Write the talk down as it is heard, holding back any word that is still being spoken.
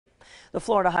The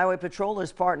Florida Highway Patrol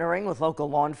is partnering with local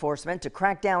law enforcement to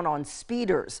crack down on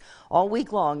speeders. All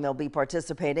week long, they'll be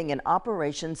participating in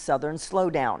Operation Southern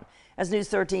Slowdown. As News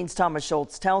 13's Thomas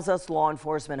Schultz tells us, law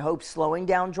enforcement hopes slowing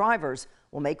down drivers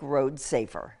will make roads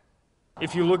safer.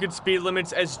 If you look at speed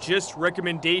limits as just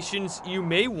recommendations, you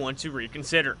may want to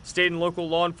reconsider. State and local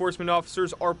law enforcement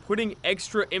officers are putting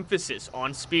extra emphasis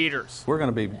on speeders. We're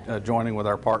going to be joining with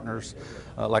our partners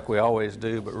like we always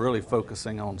do, but really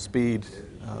focusing on speed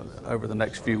over the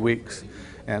next few weeks.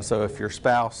 And so if your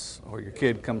spouse or your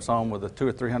kid comes home with a $200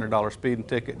 or $300 speeding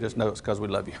ticket, just know it's because we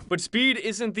love you. But speed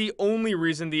isn't the only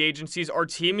reason the agencies are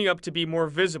teaming up to be more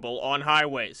visible on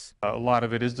highways. A lot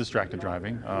of it is distracted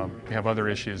driving. We have other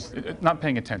issues, not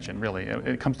paying attention really.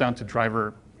 It comes down to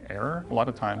driver error a lot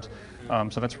of times.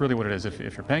 So that's really what it is. If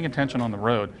you're paying attention on the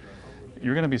road,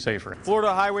 you're going to be safer.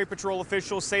 Florida Highway Patrol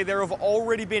officials say there have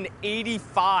already been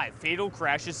 85 fatal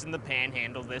crashes in the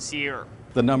Panhandle this year.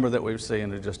 The number that we've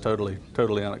seen is just totally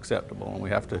unacceptable, and we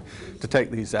have to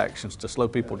take these actions to slow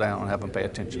people down and have them pay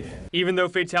attention. Even though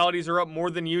fatalities are up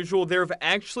more than usual, there have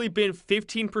actually been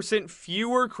 15%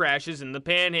 fewer crashes in the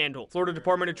Panhandle. Florida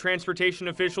Department of Transportation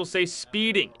officials say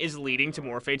speeding is leading to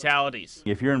more fatalities.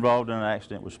 If you're involved in an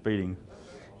accident with speeding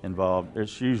involved,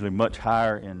 it's usually much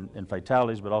higher in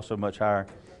fatalities, but also much higher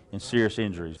in serious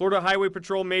injuries. Florida Highway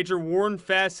Patrol Major Warren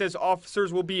Fast says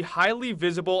officers will be highly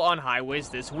visible on highways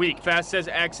this week. Fast says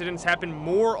accidents happen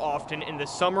more often in the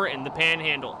summer in the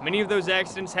Panhandle. Many of those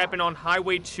accidents happen on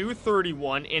Highway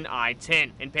 231 and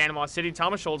I-10. In Panama City,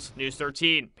 Thomas Schultz, News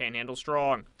 13, Panhandle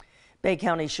Strong. Bay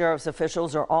County Sheriff's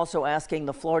officials are also asking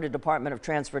the Florida Department of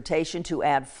Transportation to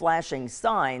add flashing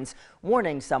signs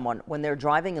warning someone when they're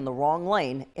driving in the wrong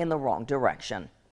lane in the wrong direction.